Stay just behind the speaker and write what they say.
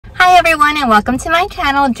everyone, and welcome to my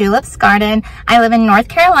channel, Julep's Garden. I live in North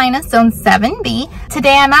Carolina, Zone 7B.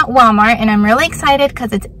 Today I'm at Walmart and I'm really excited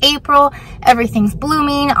because it's April. Everything's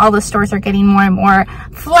blooming. All the stores are getting more and more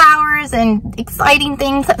flowers and exciting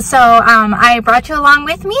things. So I brought you along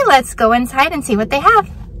with me. Let's go inside and see what they have.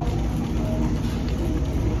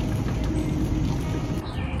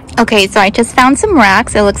 Okay, so I just found some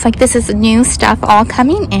racks. It looks like this is new stuff all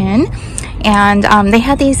coming in. And they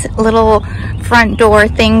had these little front door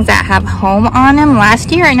things that have home on them last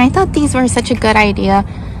year, and I thought these were such a good idea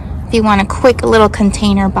if you want a quick little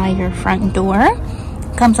container by your front door.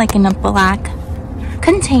 Comes like in a black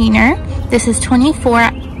container. This is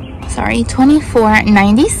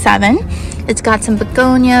 $24.97. It's got some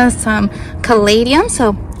begonias, some caladiums,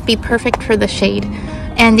 so be perfect for the shade.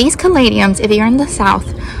 And these caladiums, if you're in the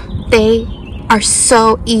south, they are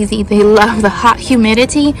so easy. They love the hot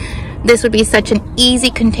humidity. This would be such an easy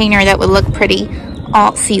container that would look pretty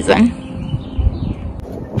all season.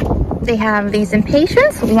 They have these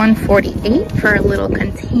impatiens, $148 for a little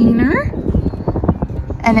container.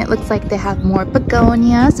 And it looks like they have more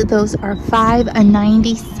begonias. Those are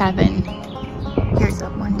 $5.97. Here's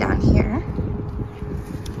one down here.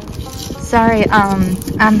 Sorry, I'm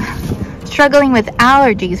struggling with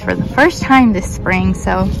allergies for the first time this spring,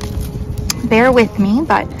 so bear with me,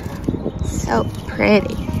 but so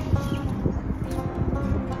pretty.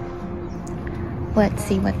 Let's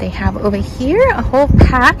see what they have over here. A whole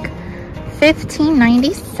pack,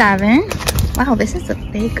 $15.97. Wow, this is a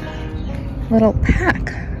big little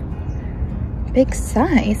pack. Big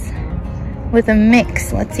size with a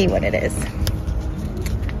mix. Let's see what it is.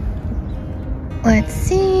 Let's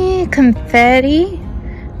see. Confetti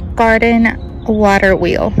Garden Water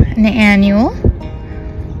Wheel, an annual.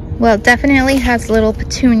 Well, it definitely has little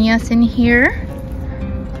petunias in here.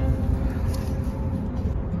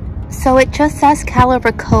 So it just says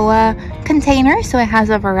Calibrachoa container, so it has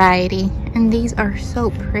a variety. And these are so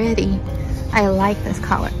pretty. I like this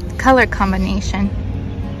color combination.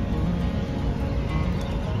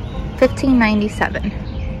 $15.97.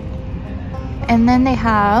 And then they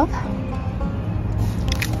have,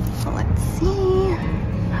 let's see.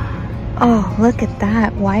 Oh, look at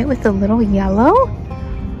that. White with a little yellow.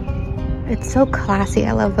 It's so classy.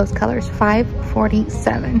 I love those colors.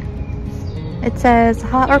 $5.47. It says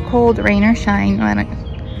hot or cold, rain or shine. I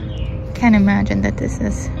can't imagine that this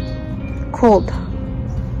is cold.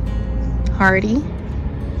 Hardy.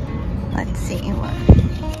 Let's see what.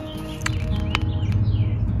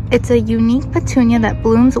 It's a unique petunia that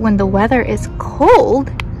blooms when the weather is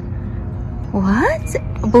cold. What?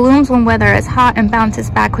 Blooms when weather is hot and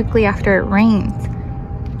bounces back quickly after it rains.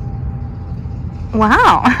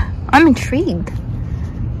 Wow, I'm intrigued.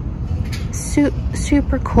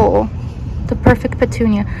 Super cool. The perfect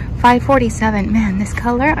petunia, $5.47. Man, this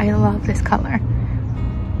color, I love this color.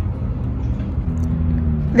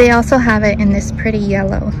 They also have it in this pretty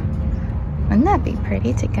yellow. Wouldn't that be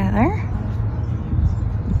pretty together?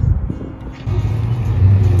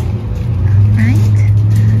 Alright.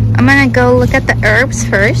 I'm gonna go look at the herbs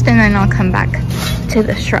first and then I'll come back to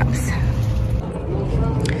the shrubs.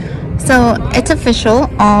 So it's official,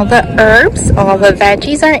 all the herbs, all the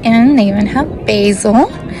veggies are in. They even have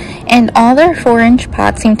basil. And all their 4-inch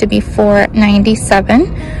pots seem to be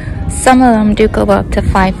 $4.97. Some of them do go up to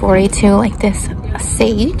 $5.42, like this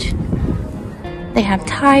sage. They have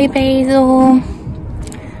Thai basil.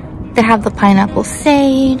 They have the pineapple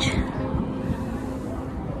sage.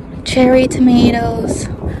 Cherry tomatoes.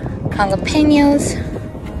 Jalapenos.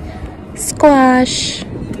 Squash.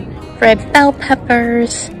 Red bell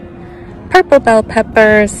peppers. Purple bell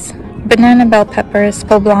peppers. Banana bell peppers.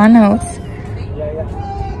 Poblanos.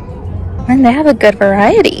 And they have a good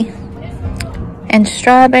variety. And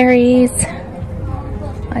strawberries.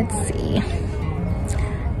 Let's see.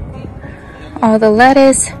 All the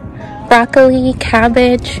lettuce, broccoli,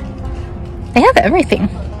 cabbage. They have everything.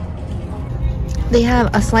 They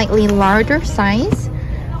have a slightly larger size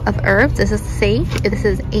of herbs. This is sage. This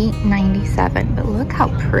is $8.97. But look how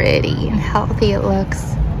pretty and healthy it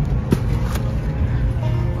looks.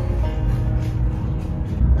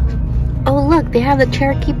 Oh look, they have the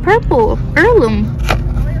Cherokee Purple Heirloom.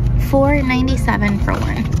 $4.97 for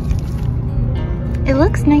one. It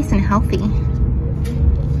looks nice and healthy.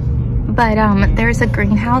 But there's a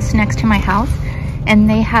greenhouse next to my house and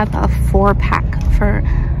they have a 4-pack for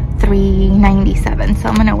 $3.97. So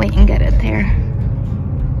I'm gonna wait and get it there.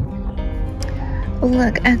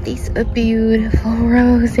 Look at these beautiful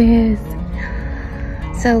roses.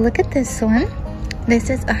 So look at this one.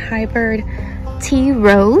 This is a hybrid tea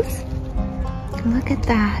rose. Look at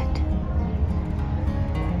that.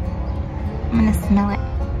 I'm gonna smell it.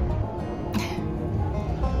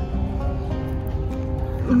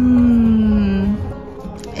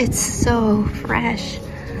 It's so fresh.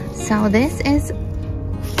 So this is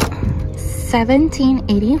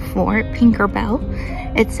 1784 Tinkerbell.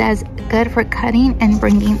 It says good for cutting and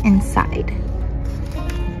bringing inside.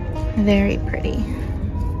 Very pretty.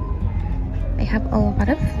 They have a lot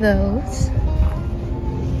of those.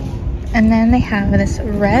 And then they have this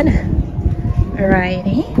red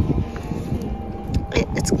variety.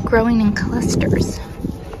 It's growing in clusters.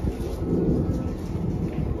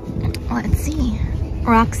 Let's see.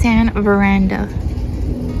 Roxanne Veranda.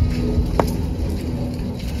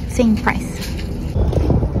 Same price.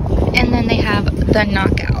 And then they have the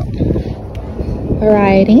Knockout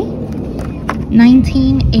variety.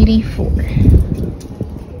 1984.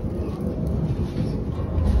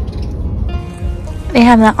 They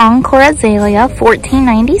have the Encore Azalea,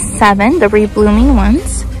 $14.97, the reblooming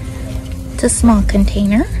ones. It's a small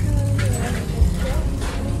container.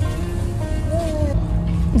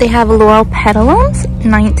 They have Laurel Petalums,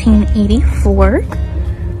 $19.84.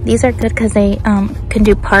 These are good because they can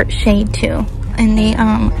do part shade too. And they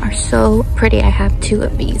are so pretty. I have 2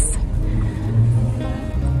 of these.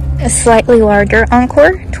 A slightly larger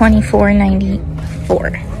Encore,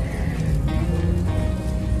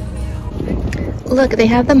 $24.94. Look, they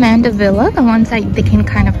have the Mandevilla, the ones that they can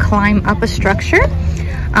kind of climb up a structure.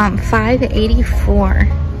 $5.84.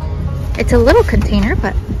 It's a little container,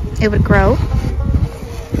 but it would grow.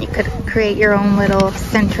 You could create your own little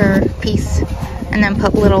center piece and then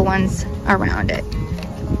put little ones around it.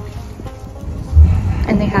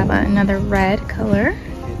 And they have another red color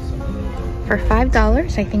for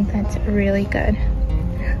 $5. I think that's really good.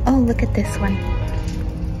 Oh, look at this one.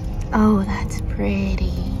 Oh, that's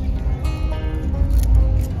pretty.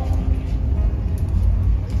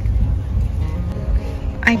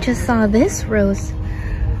 I just saw this rose.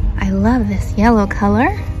 I love this yellow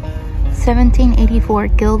color. 1784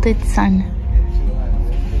 Gilded Sun.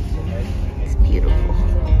 It's beautiful.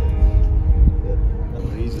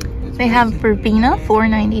 They have Verbena,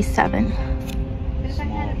 $4.97.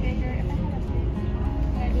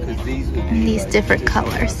 And these different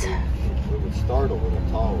colors.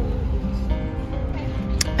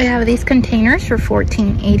 We have these containers for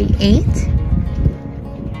 $14.88.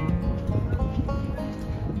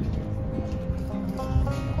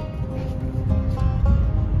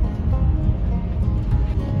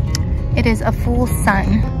 It is a full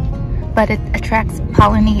sun, but it attracts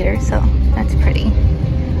pollinators, so that's pretty.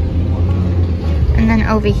 And then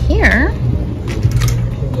over here,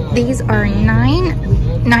 these are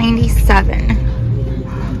 $9.97.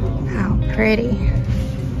 How pretty.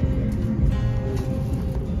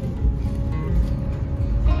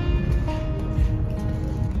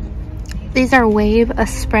 These are Wave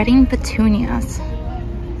Spreading Petunias,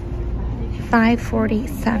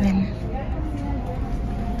 $5.47.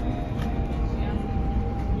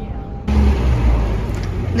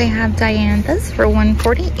 They have Dianthus for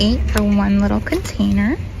 $1.48 for one little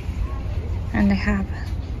container. And they have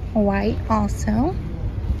white also.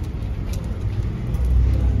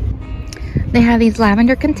 They have these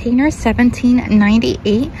lavender containers,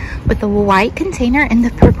 $17.98 with the white container and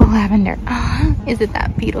the purple lavender. Oh, isn't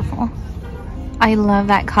that beautiful? I love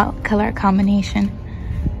that color combination.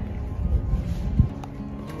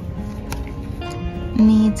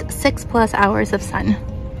 Needs 6+ hours of sun.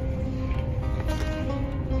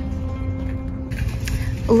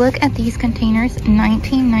 Look at these containers,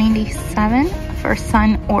 $19.97 for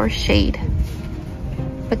sun or shade.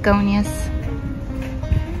 Begonias.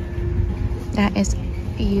 That is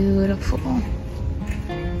beautiful.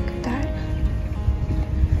 Look at that.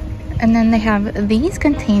 And then they have these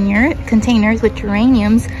containers with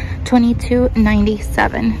geraniums,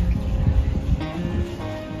 $22.97.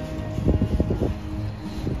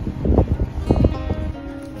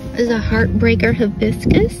 This is a Heartbreaker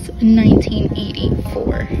Hibiscus,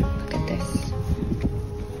 $19.84. Look at this.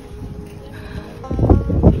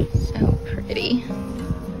 So pretty.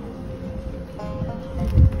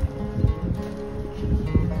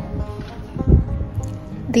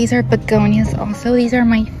 These are begonias also. These are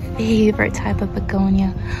my favorite type of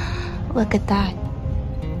begonia. Look at that.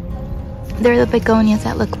 They're the begonias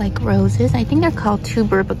that look like roses. I think they're called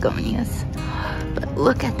tuber begonias. But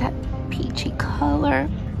look at that peachy color.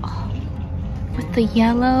 With the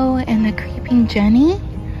yellow and the creeping Jenny.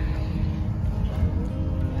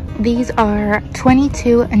 These are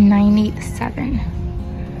 $22.97.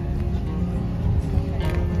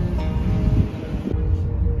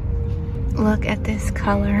 Look at this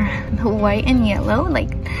color, the white and yellow,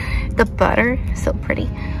 like the butter, so pretty.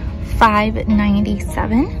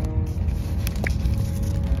 $5.97.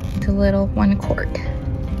 It's a little 1 quart.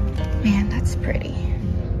 Man, that's pretty.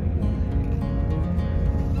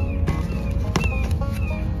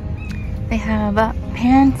 They have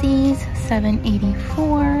pansies,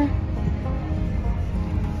 $7.84.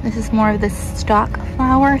 This is more of the stock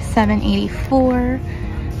flower, $7.84.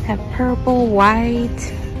 They have purple,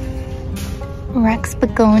 white. Rex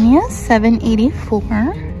begonias,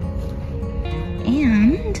 $7.84.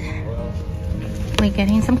 And we're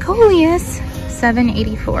getting some coleus,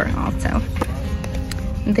 $7.84 also.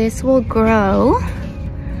 This will grow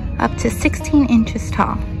up to 16 inches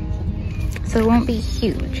tall, so it won't be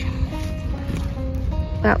huge.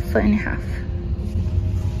 About 1.5 feet.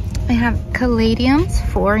 I have caladiums,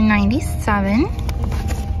 $4.97.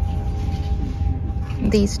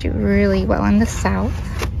 These do really well in the south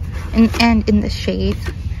and in the shade.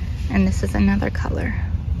 And this is another color.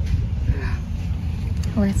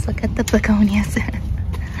 Let's look at the begonias. I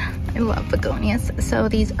love begonias. So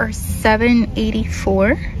these are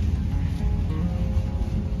 $7.84.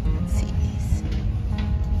 Let's see these.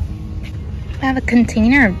 I have a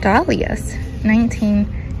container of dahlias,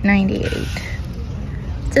 $19.98.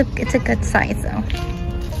 It's a good size though.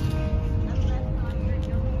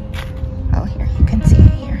 Oh, here, you can see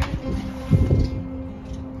it here.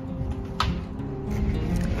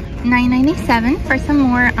 $9.97 for some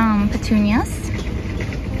more petunias.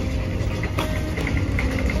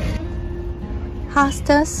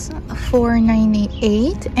 Hostas,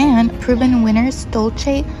 $4.98, and Proven Winners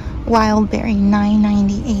Dolce Wildberry,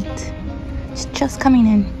 $9.98. It's just coming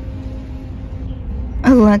in.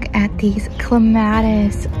 Oh, look at these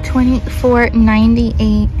clematis,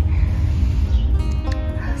 $24.98.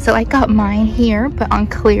 So I got mine here, but on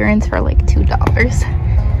clearance for like $2.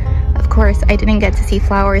 Of course, I didn't get to see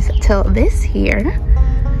flowers till this year,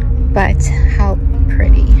 but how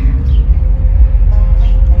pretty.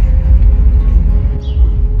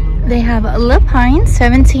 They have lupine,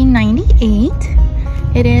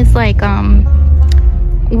 $17.98. It is like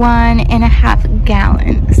 1.5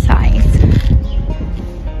 gallon size.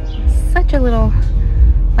 Such a little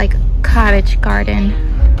like cottage garden.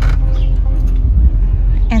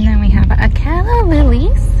 And then we have a calla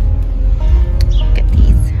lilies. Look at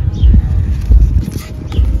these.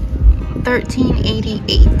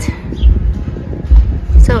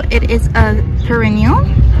 $13.88. So it is a perennial.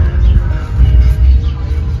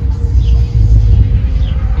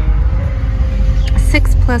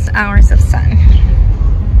 +6 hours of sun.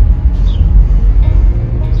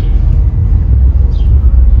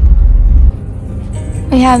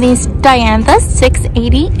 We have these dianthus,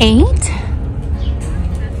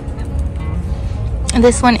 $6.88.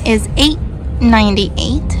 This one is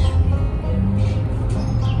 $8.98.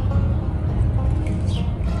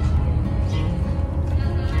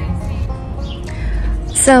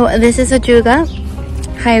 So this is a juga.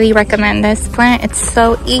 Highly recommend this plant. It's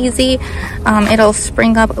so easy. It'll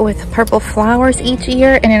spring up with purple flowers each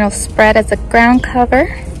year, and it'll spread as a ground cover.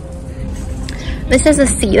 This is a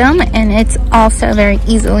sedum, and it's also very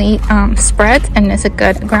easily spreads, and is a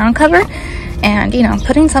good ground cover. And you know,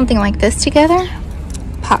 putting something like this together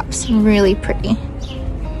pops really pretty.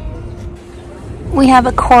 We have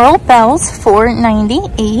a coral bells,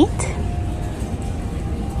 $4.98.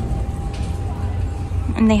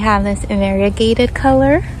 And they have this variegated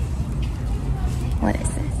color. What is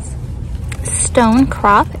this? Stone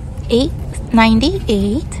crop,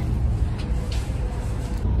 $8.98.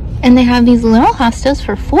 And they have these little hostas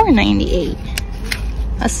for $4.98.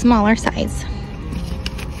 A smaller size.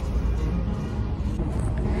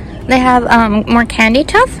 They have more candy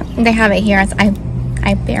tuff. They have it here as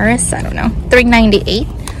Iberis, I don't know, $3.98.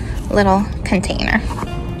 Little container.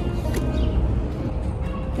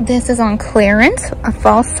 This is on clearance, a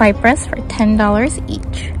fall cypress for $10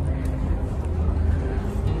 each.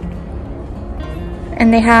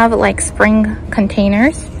 And they have like spring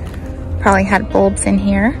containers. Probably had bulbs in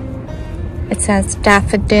here. It says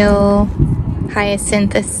daffodil,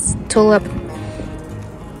 hyacinthus, tulip.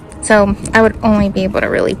 So I would only be able to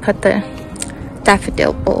really put the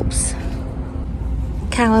daffodil bulbs.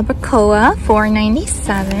 Calabacoa,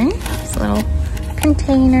 $4.97. These little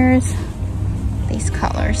containers. These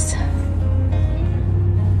colors.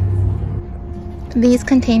 These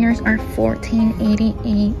containers are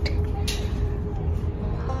 $14.88.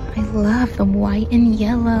 I love the white and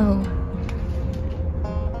yellow.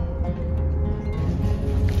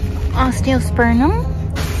 Osteospermum,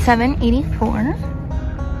 $7.84.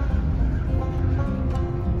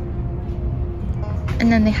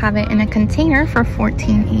 And then they have it in a container for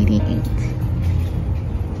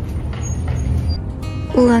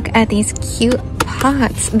 $14.88. Look at these cute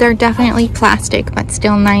pots. They're definitely plastic, but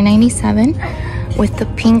still $9.97 with the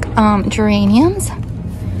pink geraniums.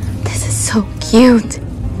 This is so cute.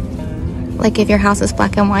 Like if your house is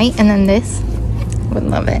black and white, and then this, would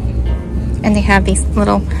love it. And they have these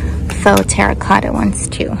little faux terracotta ones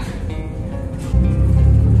too.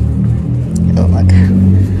 Oh, look.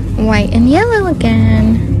 White and yellow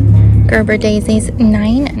again. Gerber daisies,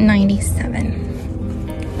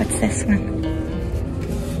 $9.97. What's this one?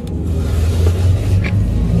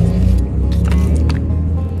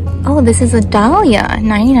 Oh, this is a dahlia,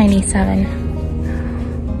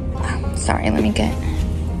 $9.97. Sorry, let me get...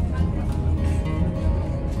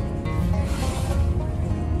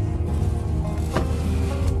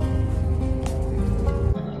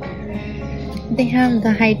 They have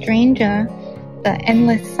the hydrangea, the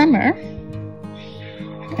endless summer,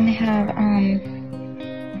 and they have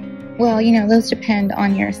well, you know, those depend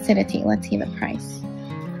on your acidity. Let's see the price.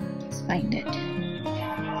 Let's find it.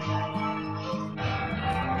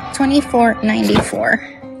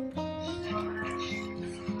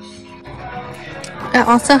 $24.94. I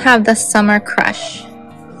also have the Summer Crush.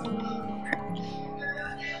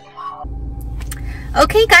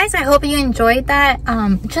 Okay guys, I hope you enjoyed that.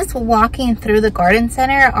 Just walking through the garden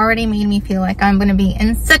center already made me feel like I'm gonna be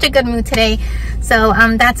in such a good mood today. So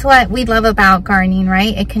that's what we love about gardening,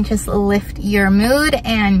 right? It can just lift your mood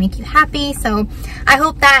and make you happy. So I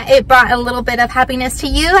hope that it brought a little bit of happiness to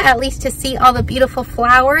you, at least to see all the beautiful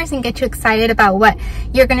flowers and get you excited about what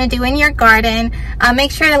you're gonna do in your garden.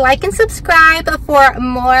 Make sure to like and subscribe for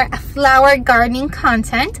more flower gardening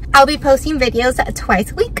content. I'll be posting videos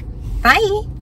twice a week. Bye.